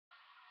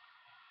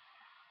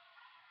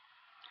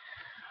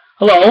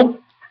Hello,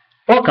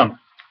 welcome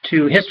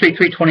to History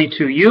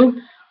 322U,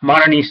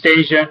 Modern East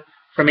Asia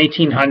from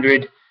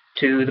 1800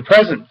 to the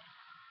present.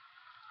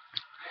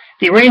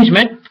 The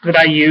arrangement that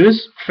I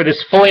use for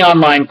this fully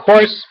online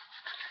course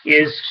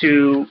is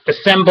to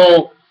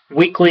assemble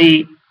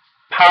weekly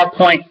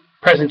PowerPoint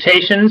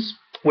presentations,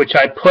 which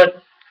I put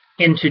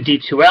into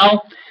D2L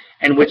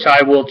and which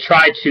I will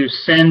try to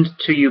send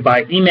to you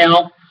by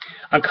email,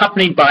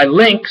 accompanied by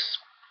links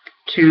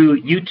to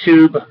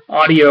YouTube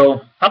audio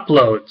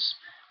uploads.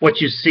 What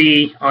you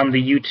see on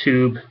the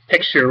YouTube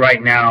picture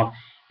right now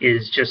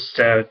is just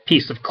a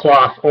piece of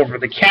cloth over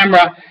the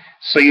camera,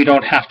 so you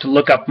don't have to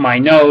look up my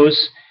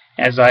nose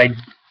as I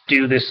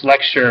do this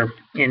lecture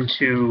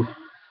into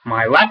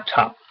my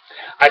laptop.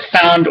 I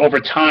found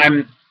over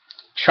time,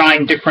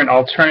 trying different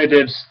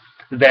alternatives,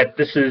 that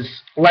this is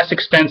less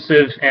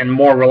expensive and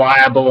more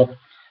reliable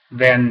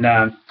than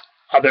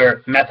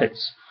other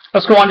methods.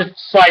 Let's go on to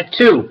slide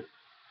 2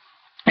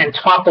 and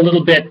talk a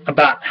little bit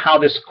about how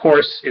this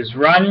course is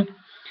run.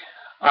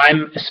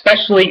 I'm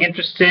especially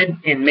interested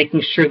in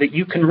making sure that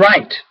you can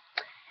write,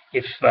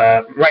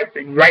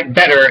 write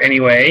better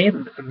anyway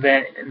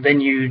than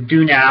you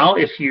do now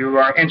if you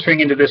are entering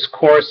into this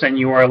course and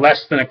you are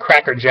less than a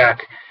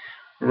crackerjack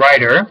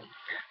writer.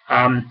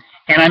 And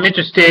I'm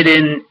interested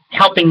in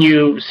helping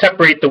you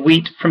separate the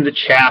wheat from the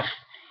chaff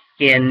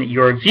in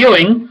your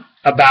viewing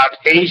about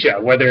Asia,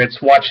 whether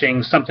it's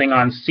watching something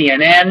on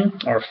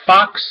CNN or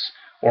Fox,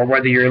 or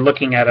whether you're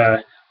looking at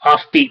a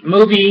offbeat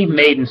movie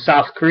made in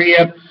South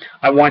Korea.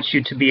 I want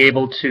you to be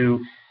able to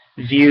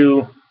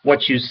view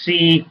what you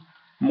see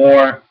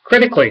more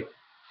critically.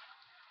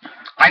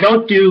 I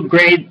don't do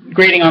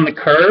grading on the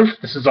curve.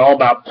 This is all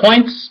about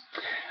points.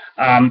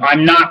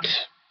 I'm not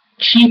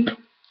cheap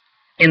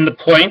in the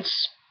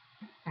points,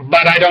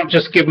 but I don't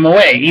just give them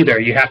away either.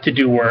 You have to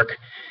do work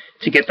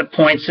to get the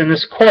points in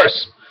this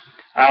course.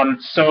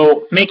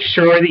 So make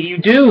sure that you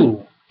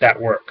do that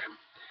work.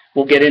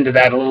 We'll get into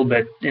that in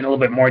a little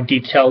bit more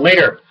detail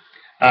later.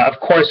 Of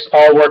course,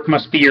 all work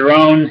must be your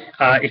own.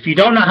 If you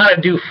don't know how to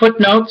do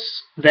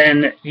footnotes,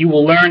 then you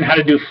will learn how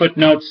to do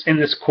footnotes in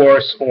this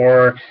course,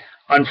 or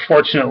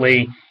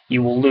unfortunately,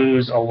 you will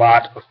lose a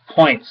lot of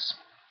points.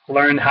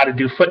 Learn how to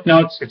do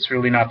footnotes. It's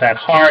really not that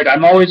hard.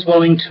 I'm always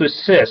willing to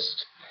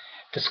assist,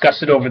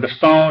 discuss it over the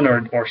phone,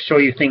 or show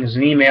you things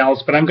in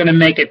emails, but I'm going to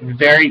make it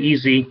very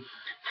easy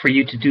for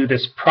you to do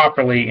this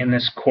properly in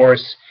this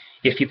course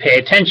if you pay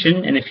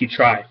attention and if you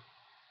try.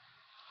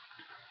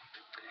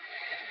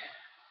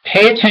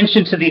 Pay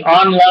attention to the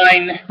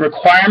online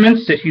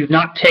requirements. If you've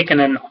not taken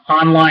an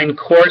online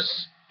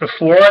course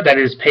before, that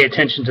is, pay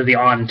attention to the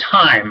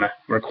on-time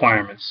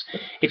requirements.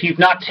 If you've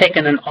not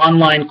taken an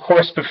online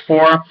course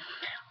before,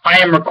 I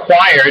am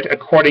required,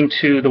 according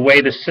to the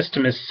way the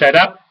system is set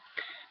up,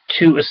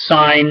 to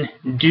assign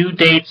due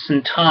dates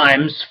and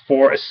times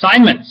for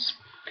assignments.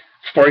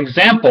 For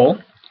example,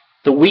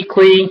 the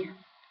weekly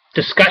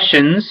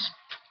discussions,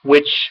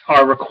 which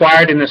are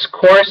required in this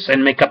course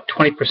and make up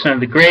 20%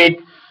 of the grade,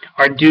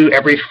 are due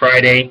every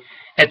Friday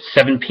at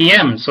 7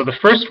 p.m. So the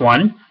first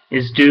one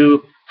is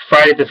due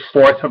Friday the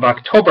 4th of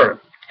October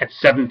at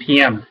 7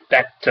 p.m.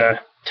 That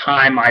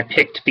time I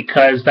picked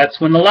because that's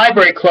when the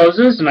library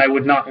closes, and I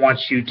would not want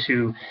you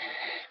to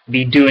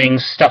be doing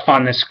stuff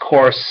on this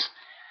course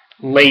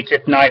late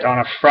at night on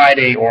a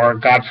Friday or,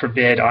 God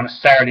forbid, on a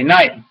Saturday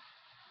night.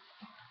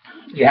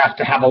 You have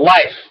to have a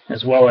life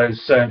as well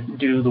as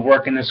do the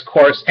work in this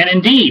course. And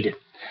indeed,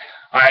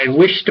 I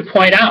wish to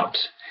point out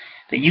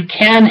that you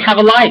can have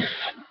a life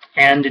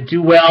and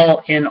do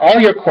well in all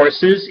your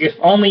courses if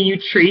only you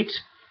treat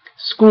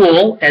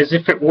school as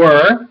if it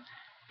were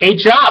a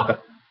job.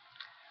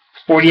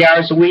 40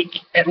 hours a week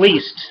at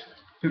least.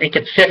 Make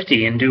it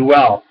 50 and do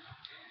well.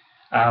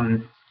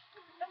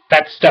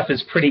 That stuff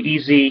is pretty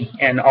easy,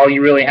 and all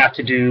you really have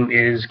to do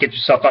is get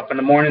yourself up in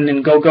the morning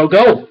and go, go,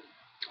 go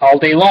all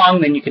day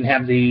long. Then you can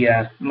have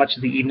much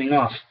of the evening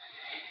off.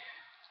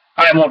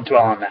 I won't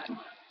dwell on that.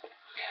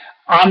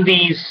 On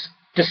these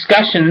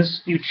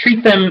discussions, you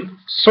treat them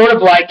sort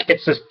of like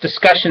it's a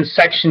discussion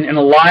section in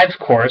a live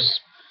course,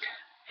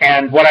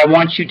 and what I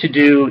want you to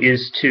do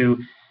is to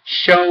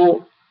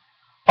show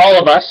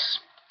all of us,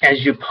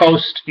 as you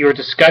post your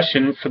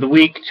discussion for the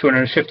week,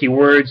 250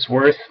 words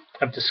worth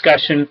of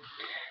discussion,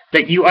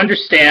 that you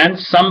understand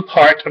some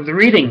part of the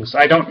readings.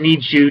 I don't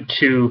need you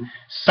to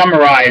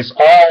summarize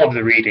all of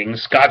the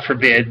readings. God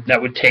forbid,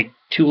 that would take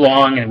too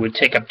long and it would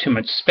take up too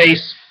much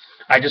space.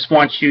 I just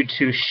want you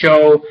to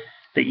show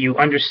that you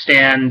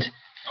understand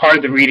part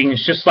of the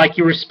readings just like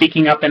you were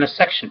speaking up in a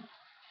section.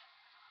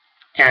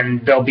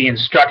 And there'll be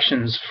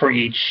instructions for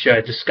each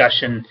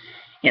discussion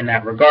in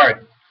that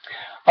regard.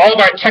 All of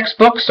our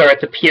textbooks are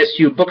at the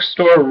PSU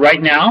bookstore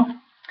right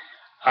now.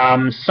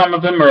 Some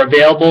of them are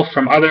available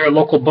from other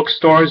local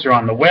bookstores or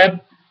on the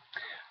web.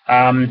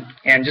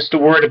 And just a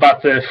word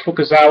about the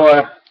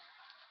Fukuzawa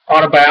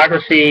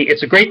autobiography.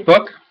 It's a great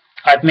book.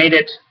 I've made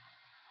it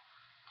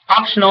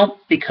optional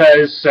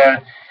because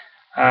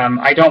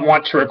I don't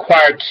want to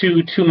require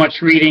too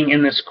much reading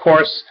in this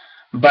course,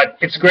 but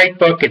it's a great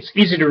book. It's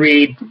easy to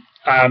read,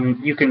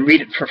 You can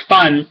read it for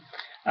fun.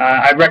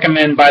 I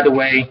recommend, by the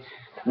way,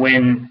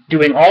 when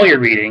doing all your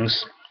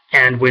readings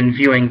and when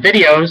viewing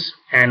videos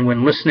and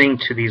when listening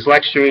to these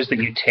lectures, that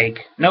you take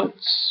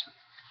notes.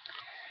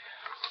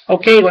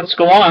 Okay, let's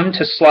go on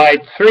to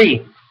slide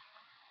 3.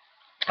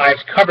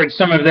 I've covered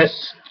some of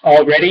this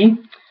already.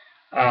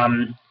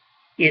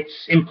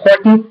 It's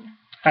important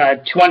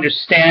to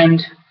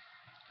understand,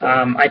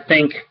 I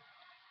think,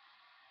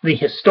 the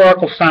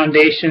historical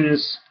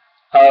foundations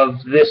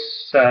of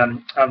this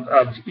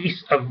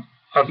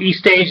of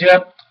East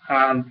Asia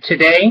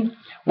today,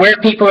 where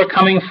people are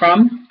coming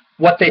from,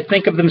 what they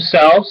think of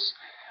themselves,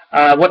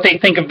 what they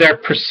think of their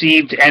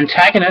perceived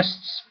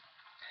antagonists,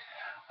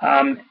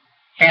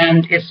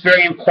 and it's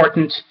very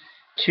important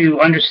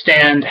to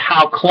understand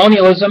how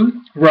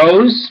colonialism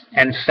rose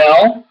and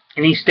fell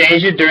in East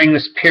Asia during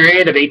this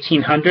period of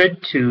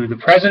 1800 to the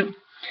present,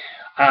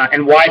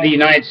 and why the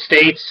United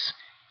States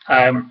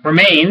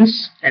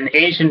remains an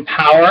Asian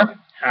power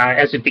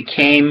as it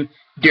became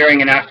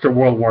during and after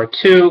World War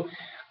II,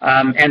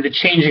 and the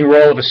changing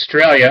role of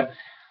Australia.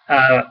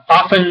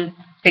 Often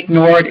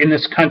ignored in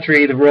this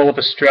country, the role of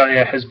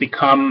Australia has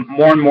become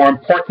more and more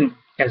important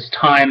as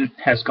time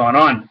has gone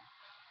on.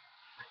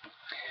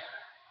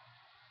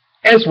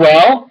 As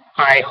well,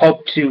 I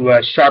hope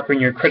to sharpen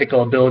your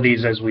critical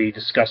abilities, as we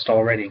discussed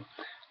already.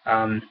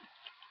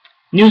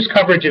 News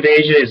coverage of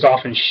Asia is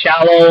often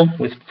shallow,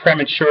 with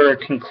premature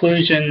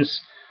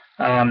conclusions.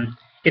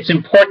 It's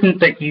important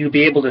that you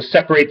be able to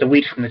separate the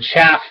wheat from the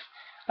chaff,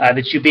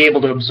 that you be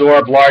able to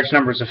absorb large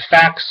numbers of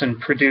facts and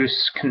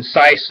produce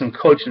concise and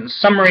cogent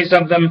summaries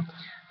of them,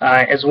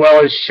 as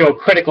well as show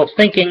critical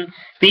thinking.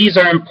 These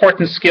are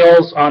important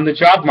skills on the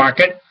job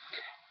market.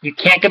 You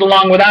can't get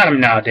along without them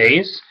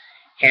nowadays,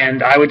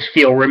 and I would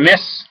feel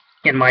remiss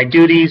in my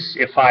duties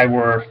if I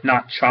were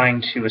not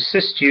trying to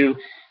assist you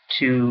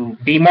to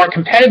be more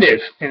competitive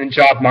in the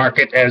job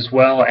market, as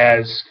well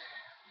as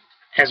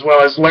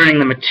learning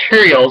the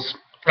materials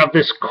of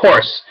this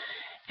course.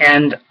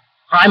 And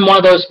I'm one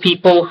of those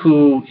people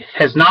who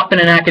has not been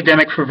an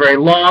academic for very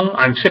long.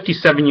 I'm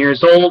 57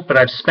 years old, but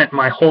I've spent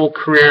my whole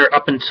career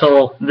up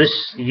until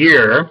this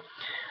year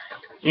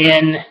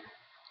in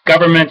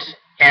government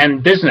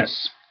and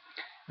business.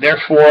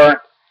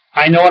 Therefore,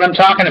 I know what I'm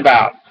talking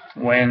about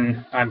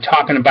when I'm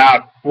talking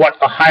about what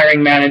a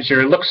hiring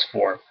manager looks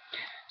for.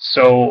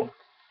 So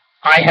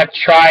I have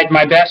tried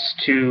my best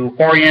to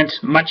orient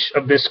much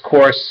of this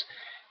course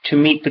to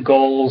meet the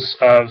goals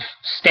of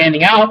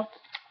standing out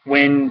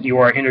when you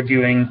are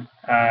interviewing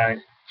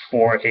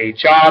for a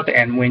job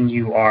and when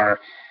you are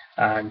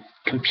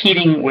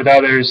competing with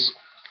others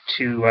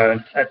to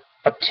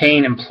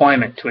obtain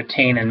employment, to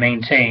attain and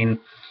maintain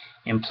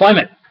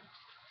employment.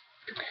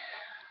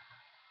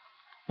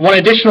 One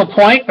additional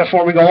point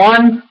before we go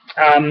on,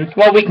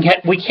 well,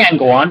 we can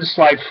go on to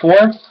slide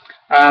 4.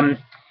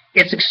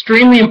 It's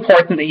extremely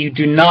important that you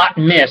do not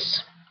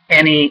miss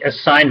any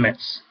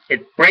assignments.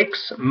 It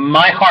breaks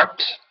my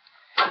heart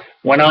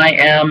when I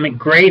am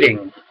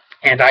grading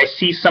and I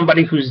see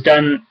somebody who's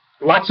done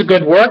lots of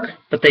good work,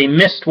 but they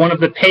missed one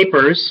of the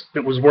papers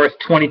that was worth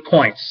 20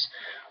 points.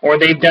 Or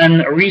they've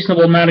done a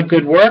reasonable amount of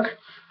good work,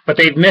 but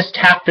they've missed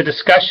half the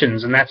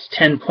discussions, and that's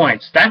 10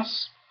 points.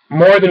 That's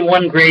more than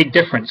 1 grade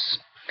difference.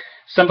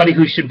 Somebody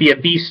who should be a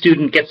B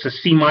student gets a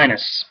C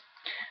minus.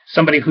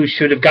 Somebody who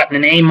should have gotten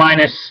an A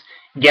minus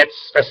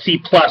gets a C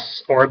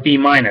plus or a B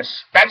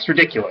minus. That's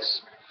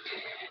ridiculous.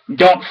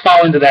 Don't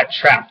fall into that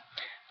trap.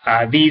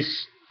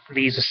 These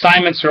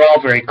assignments are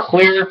all very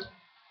clear.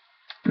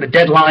 The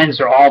deadlines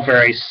are all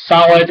very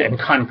solid and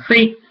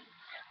concrete.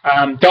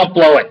 Don't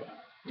blow it.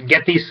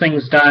 Get these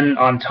things done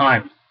on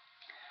time.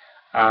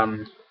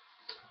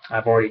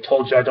 I've already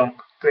told you I don't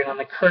grade on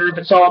the curve.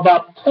 It's all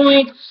about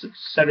points,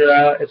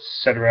 etc.,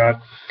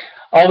 etc.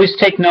 Always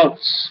take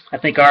notes. I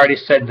think I already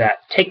said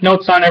that. Take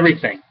notes on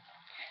everything.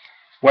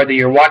 Whether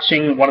you're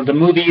watching one of the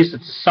movies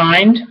that's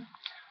assigned,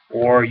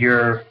 or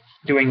you're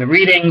doing the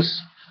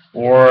readings,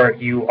 or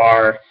you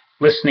are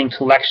listening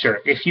to lecture.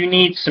 If you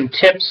need some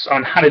tips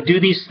on how to do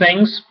these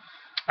things,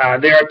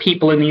 there are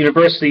people in the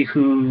university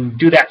who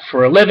do that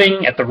for a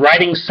living at the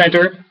Writing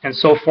Center and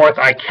so forth.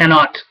 I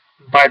cannot,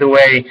 by the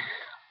way,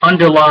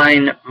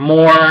 underline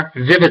more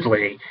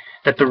vividly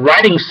that the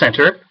Writing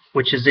Center,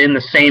 which is in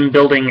the same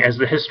building as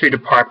the History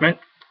Department,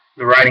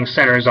 the Writing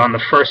Center is on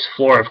the first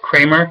floor of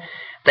Kramer,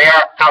 they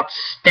are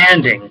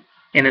outstanding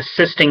in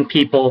assisting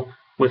people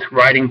with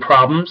writing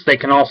problems. They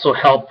can also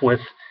help with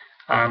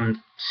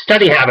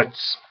study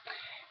habits.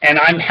 And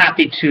I'm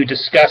happy to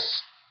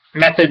discuss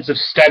methods of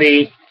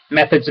study,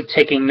 methods of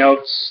taking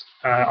notes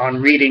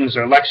on readings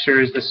or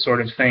lectures, this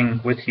sort of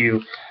thing with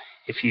you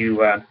if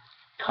you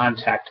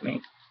contact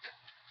me.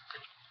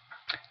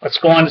 Let's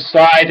go on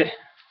to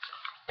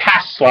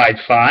past slide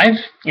 5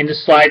 into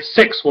slide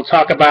 6. We'll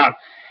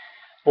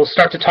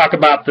start to talk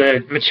about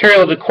the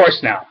material of the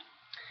course now.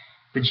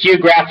 The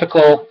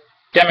geographical,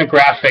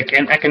 demographic,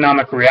 and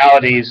economic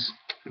realities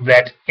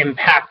that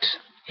impact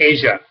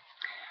Asia.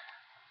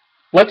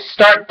 Let's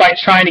start by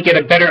trying to get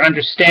a better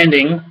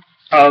understanding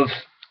of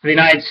the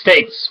United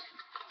States.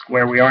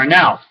 where we are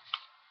now.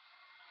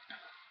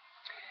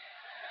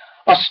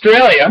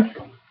 Australia,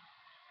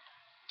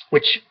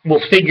 which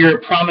will figure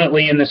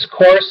prominently in this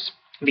course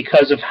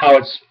because of how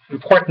its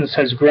importance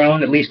has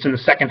grown, at least in the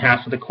second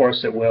half of the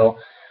course it will.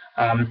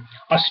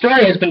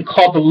 Australia has been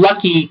called the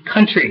lucky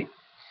country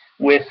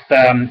with,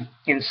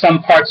 in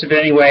some parts of it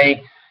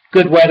anyway,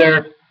 good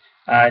weather,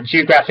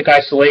 geographic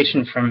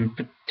isolation from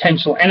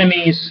potential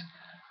enemies,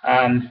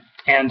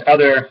 and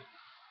other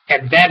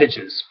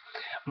advantages.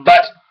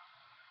 But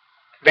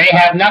they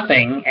have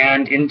nothing,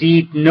 and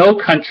indeed no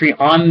country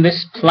on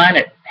this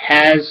planet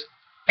has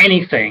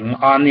anything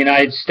on the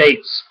United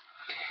States.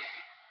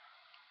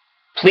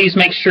 Please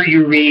make sure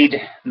you read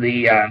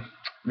the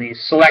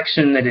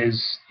selection that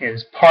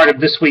is part of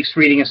this week's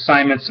reading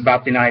assignments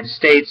about the United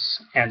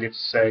States and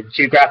its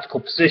geographical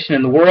position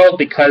in the world,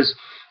 because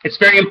it's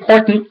very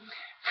important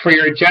for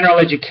your general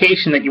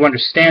education that you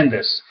understand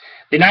this.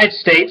 The United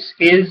States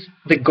is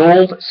the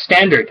gold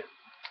standard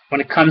when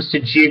it comes to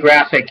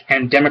geographic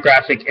and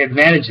demographic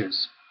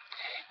advantages.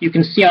 You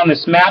can see on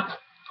this map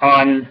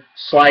on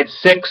slide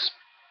 6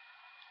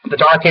 the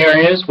dark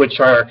areas, which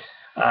are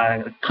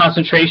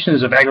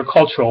concentrations of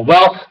agricultural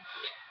wealth.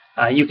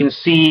 You can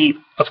see,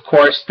 of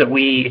course, that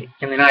we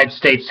in the United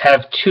States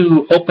have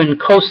 2 open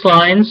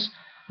coastlines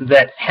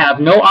that have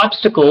no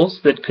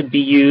obstacles that could be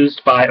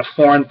used by a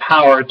foreign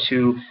power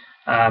to,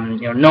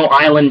 no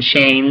island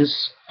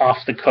chains off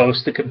the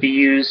coast that could be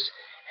used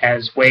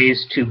as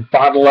ways to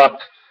bottle up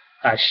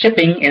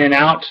shipping in and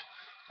out.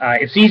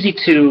 It's easy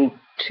to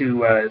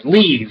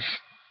leave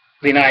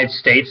the United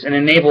States in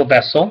a naval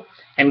vessel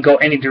and go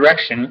any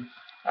direction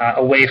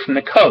away from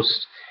the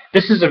coast.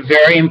 This is a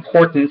very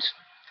important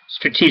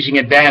strategic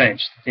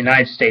advantage that the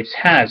United States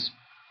has.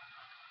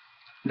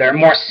 There are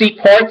more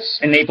seaports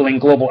enabling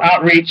global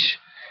outreach.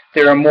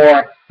 There are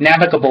more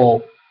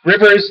navigable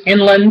rivers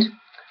inland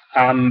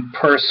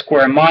per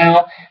square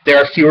mile. There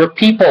are fewer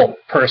people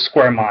per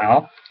square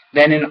mile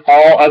than in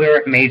all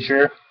other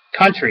major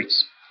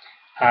countries.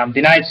 The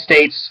United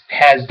States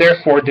has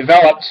therefore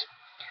developed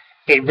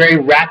a very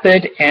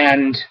rapid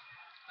and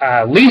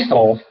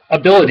lethal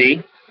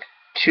ability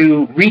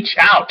to reach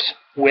out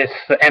with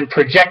and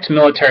project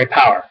military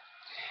power.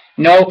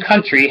 No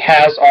country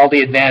has all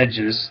the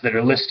advantages that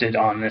are listed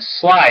on this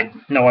slide,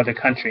 no other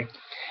country.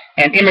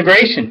 And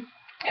immigration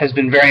has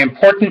been very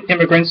important.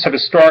 Immigrants have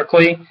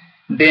historically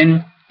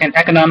been an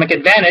economic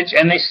advantage,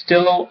 and they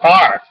still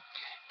are.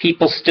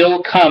 People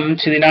still come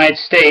to the United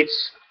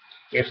States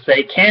if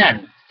they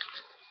can.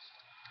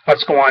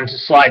 Let's go on to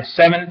slide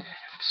 7.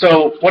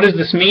 So what does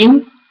this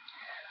mean?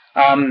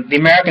 The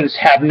Americans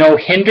have no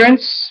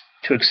hindrance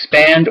to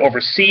expand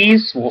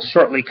overseas. We'll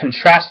shortly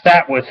contrast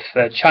that with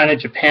China,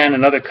 Japan,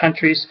 and other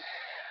countries.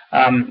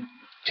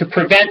 To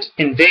prevent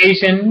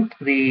invasion,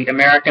 the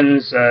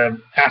Americans,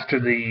 after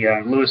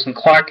the Lewis and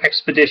Clark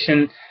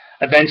expedition,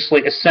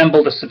 eventually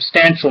assembled a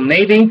substantial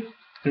navy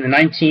in the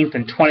 19th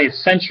and 20th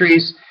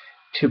centuries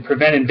to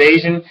prevent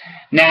invasion.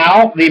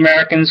 Now the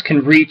Americans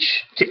can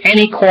reach to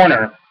any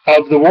corner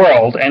of the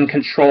world and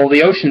control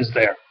the oceans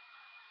there.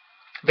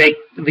 The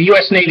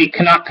U.S. Navy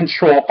cannot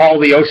control all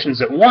the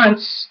oceans at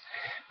once,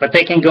 but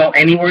they can go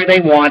anywhere they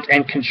want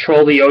and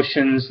control the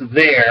oceans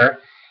there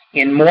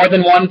in more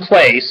than one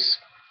place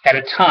at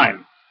a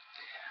time.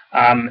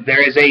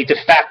 There is a de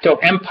facto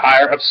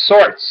empire of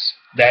sorts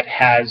that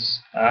has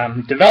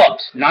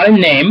developed, not in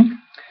name,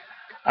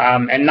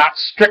 and not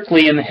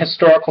strictly in the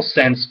historical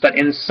sense, but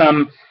in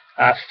some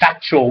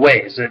factual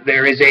ways.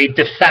 There is a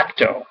de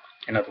facto,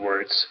 in other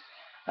words,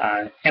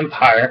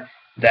 empire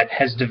that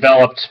has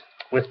developed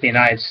with the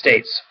United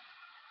States.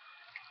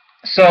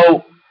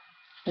 So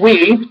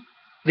we,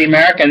 the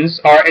Americans,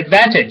 are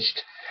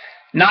advantaged.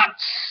 Not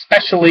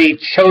specially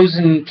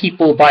chosen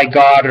people by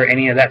God or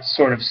any of that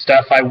sort of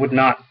stuff. I would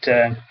not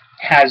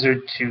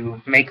hazard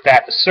to make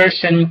that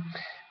assertion.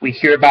 We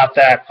hear about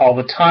that all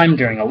the time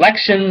during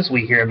elections.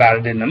 We hear about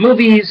it in the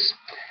movies.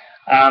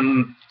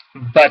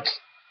 But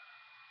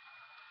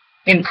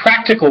in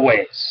practical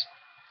ways,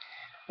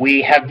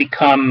 we have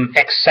become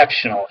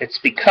exceptional. It's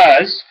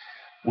because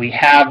we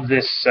have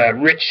this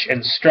rich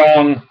and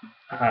strong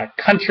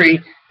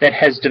country that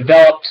has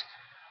developed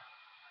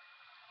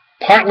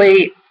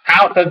partly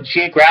out of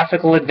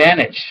geographical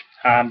advantage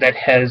that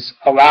has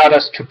allowed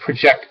us to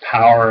project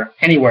power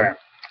anywhere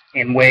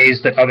in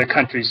ways that other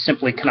countries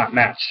simply cannot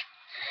match.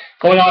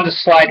 Going on to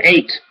slide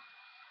 8.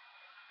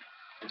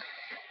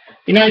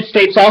 The United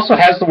States also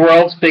has the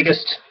world's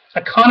biggest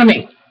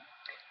economy,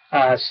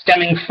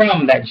 stemming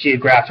from that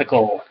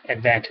geographical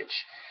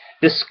advantage.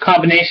 This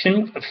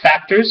combination of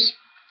factors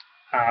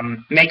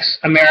makes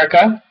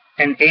America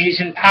an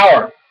Asian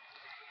power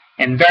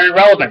and very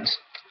relevant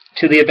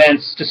to the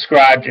events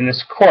described in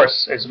this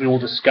course, as we will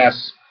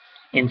discuss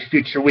in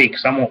future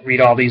weeks. I won't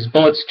read all these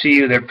bullets to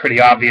you. They're pretty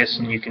obvious,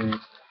 and you can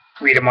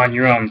read them on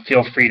your own.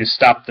 Feel free to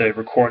stop the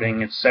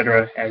recording,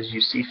 etc., as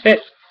you see fit.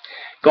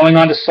 Going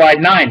on to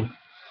slide 9.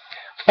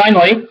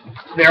 Finally,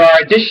 there are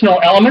additional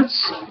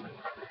elements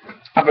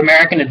of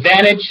American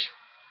advantage.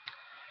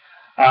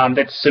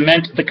 that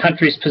cement the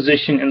country's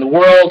position in the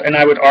world, and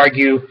I would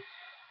argue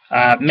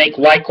make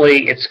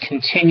likely its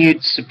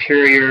continued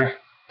superior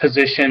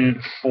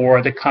position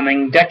for the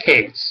coming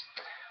decades.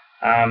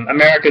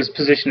 America's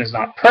position is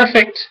not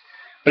perfect,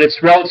 but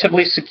it's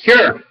relatively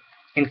secure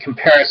in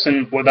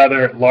comparison with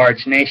other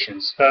large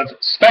nations. Of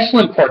special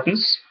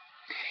importance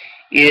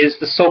is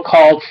the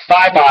so-called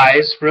Five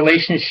Eyes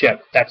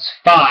relationship. That's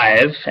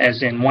five,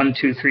 as in 1,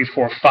 2, 3,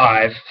 4,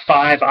 5,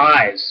 five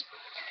eyes.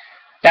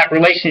 That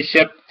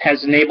relationship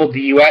has enabled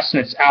the U.S.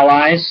 and its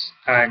allies,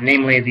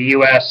 namely the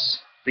U.S.,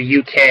 the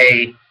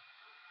UK,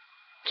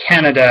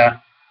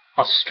 Canada,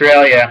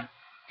 Australia,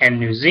 and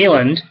New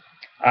Zealand.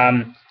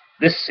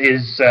 This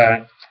is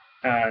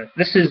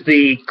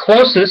the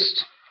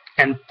closest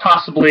and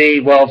possibly,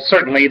 well,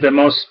 certainly the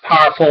most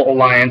powerful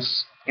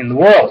alliance in the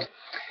world.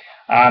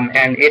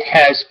 And it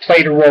has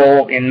played a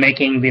role in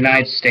making the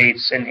United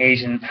States an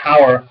Asian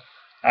power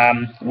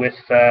with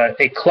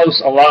a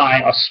close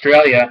ally,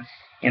 Australia,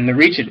 in the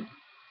region.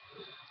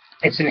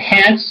 It's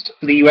enhanced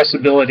the U.S.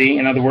 ability,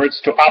 in other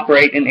words, to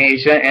operate in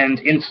Asia and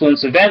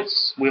influence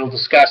events. We'll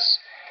discuss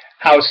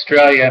how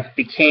Australia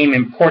became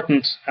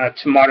important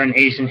to modern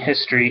Asian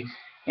history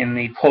in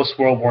the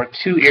post-World War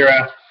II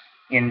era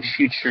in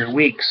future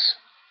weeks.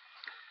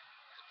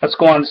 Let's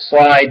go on to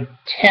slide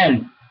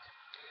 10.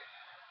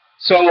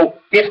 So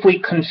if we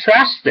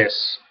contrast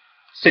this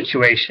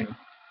situation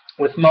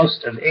with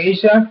most of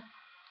Asia,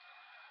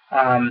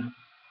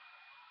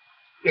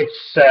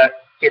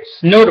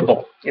 it's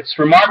notable, it's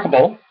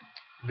remarkable,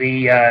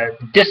 the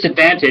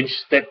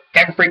disadvantage that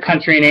every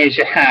country in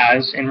Asia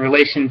has in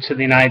relation to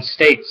the United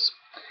States.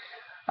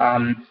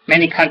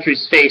 Many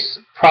countries face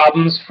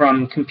problems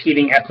from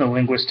competing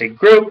ethno-linguistic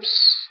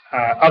groups,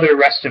 other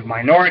restive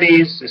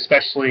minorities,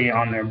 especially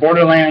on their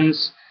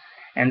borderlands,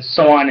 and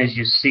so on, as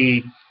you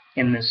see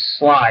in this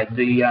slide.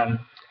 The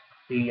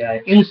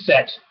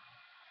inset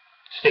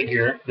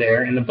figure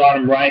there in the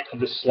bottom right of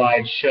the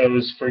slide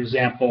shows, for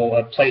example,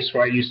 a place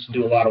where I used to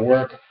do a lot of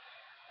work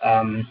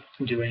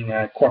doing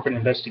corporate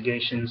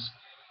investigations.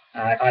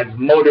 I've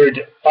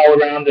motored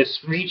all around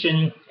this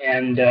region,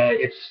 and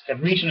it's a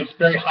region of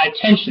very high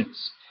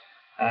tensions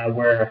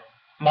where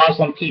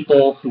Muslim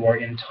people who are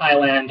in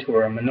Thailand, who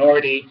are a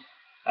minority,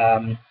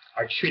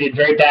 are treated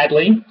very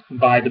badly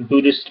by the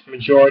Buddhist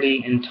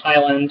majority in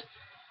Thailand,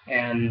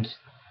 and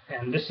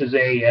this is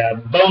a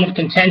bone of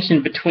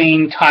contention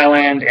between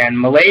Thailand and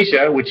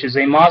Malaysia, which is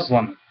a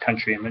Muslim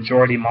country, a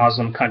majority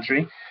Muslim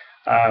country,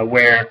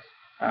 where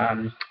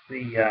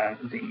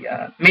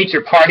the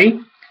major party,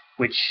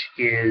 which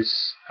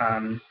is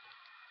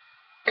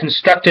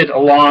constructed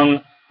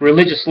along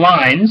religious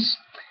lines,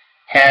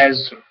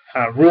 has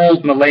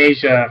ruled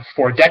Malaysia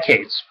for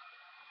decades,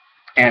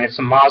 and it's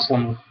a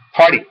Muslim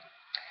party.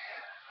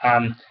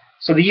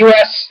 So the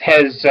U.S.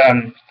 has,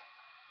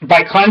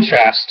 by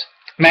contrast,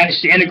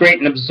 managed to integrate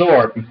and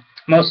absorb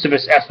most of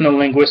its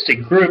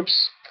ethno-linguistic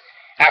groups.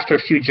 After a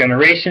few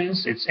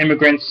generations, its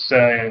immigrants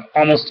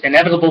almost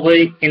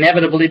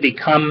inevitably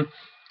become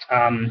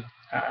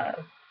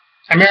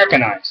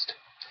Americanized.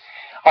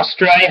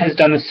 Australia has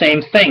done the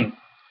same thing.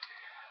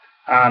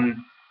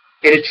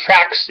 It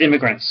attracts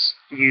immigrants.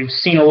 You've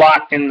seen a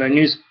lot in the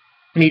news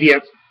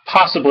media,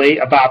 possibly,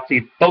 about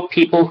the boat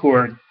people who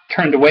are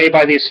turned away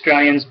by the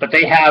Australians, but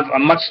they have a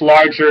much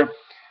larger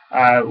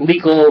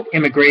legal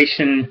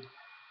immigration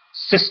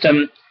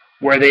system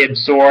where they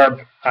absorb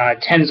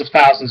tens of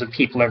thousands of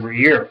people every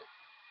year.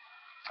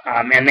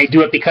 And they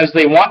do it because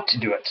they want to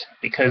do it,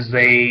 because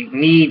they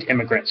need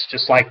immigrants,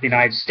 just like the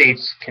United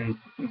States can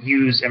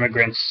use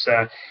immigrants.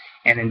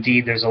 And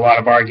indeed, there's a lot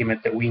of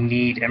argument that we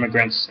need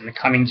immigrants in the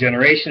coming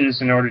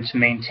generations in order to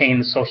maintain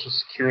the Social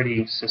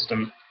Security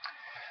system.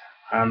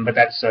 But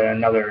that's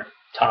another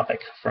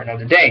topic for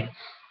another day.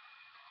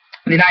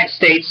 The United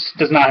States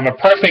does not have a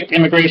perfect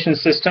immigration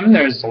system.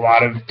 There's a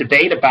lot of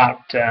debate about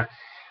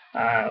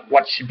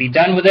what should be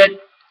done with it,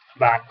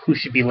 about who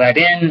should be let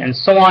in, and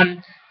so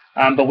on.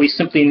 But we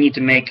simply need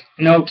to make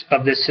note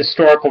of this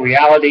historical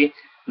reality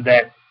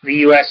that the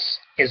U.S.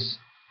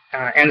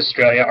 and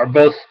Australia are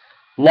both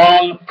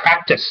long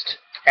practiced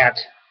at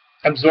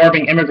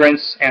absorbing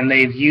immigrants, and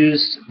they've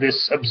used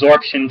this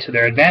absorption to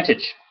their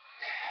advantage.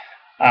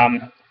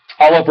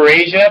 All over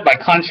Asia, by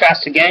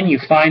contrast again, you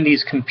find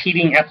these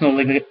competing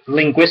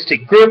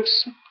ethno-linguistic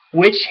groups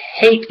which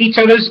hate each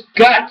other's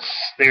guts.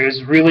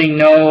 There's really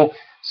no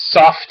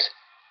soft,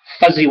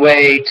 fuzzy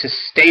way to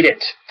state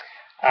it.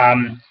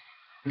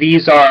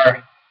 These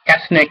are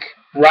ethnic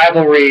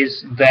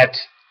rivalries that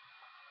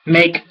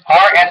make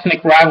our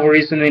ethnic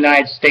rivalries in the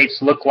United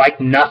States look like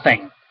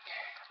nothing.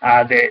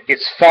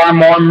 It's far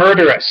more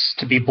murderous,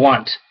 to be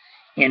blunt,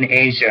 in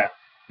Asia,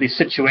 the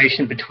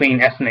situation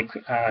between ethnic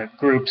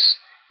groups,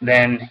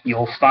 than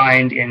you'll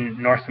find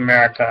in North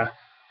America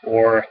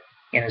or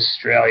in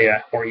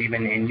Australia or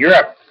even in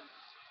Europe.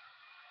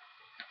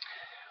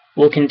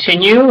 We'll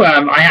continue.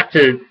 I have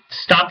to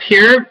stop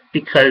here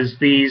because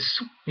these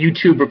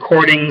YouTube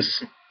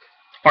recordings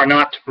are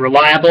not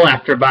reliable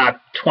after about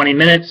 20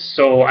 minutes.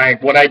 So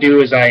what I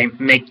do is I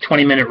make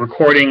 20-minute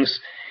recordings,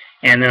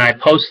 and then I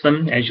post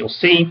them, as you'll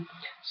see.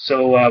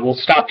 So we'll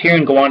stop here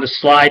and go on to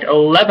slide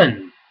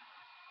 11.